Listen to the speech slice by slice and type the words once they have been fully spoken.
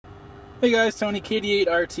Hey guys, Tony,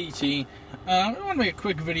 KD8RTT. I want to make a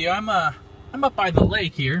quick video. I'm up by the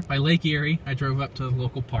lake here, by Lake Erie. I drove up to the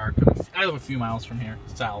local park. I live a few miles from here,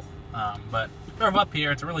 south, but drove up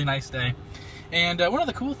here. It's a really nice day. And one of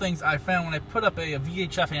the cool things I found when I put up a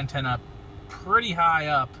VHF antenna pretty high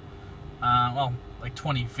up, well, like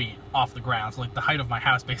 20 feet off the ground, so like the height of my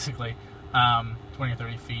house basically, 20 or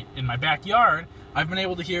 30 feet in my backyard, I've been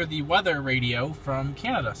able to hear the weather radio from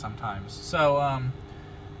Canada sometimes. So,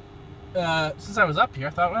 since I was up here, I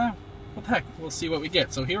thought, well, what the heck, we'll see what we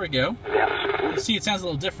get. So here we go. You see, it sounds a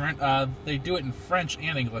little different. They do it in French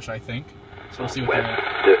and English, I think. So we'll see what they're...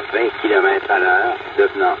 De 20 km/h,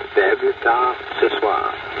 devenant faible tard ce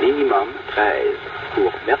soir. Minimum 13.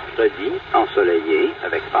 Pour mercredi, ensoleillé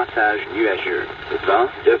avec passage nuageux. Vent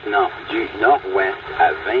devenant du nord-ouest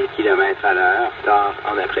à 20 km/h tard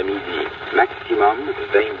en après-midi. Maximum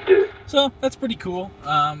 22. So that's pretty cool.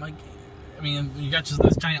 I mean, you got just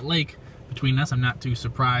this giant lake between us. I'm not too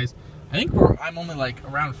surprised. I think I'm only like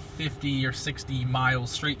around 50 or 60 miles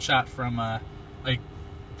straight shot from like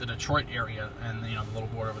the Detroit area and, you know, the little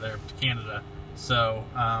border over there to Canada. So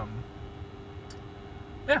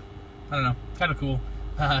yeah, I don't know, kind of cool.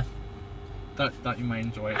 Thought you might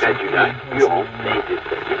enjoy it. So,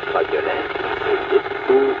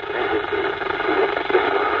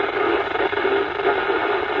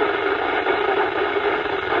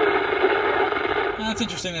 That's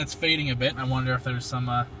interesting that it's fading a bit. I wonder if there's some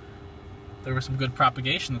there was some good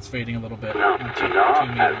propagation that's fading a little bit. Nord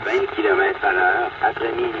à 20 km/h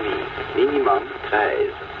après minuit. Minimum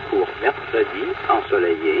 13. Pour mercredi,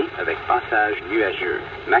 ensoleillé avec passage nuageux.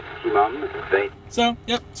 Maximum 20. So,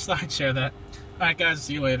 yep, just thought I'd share that. Alright guys,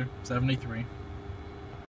 see you later. 73.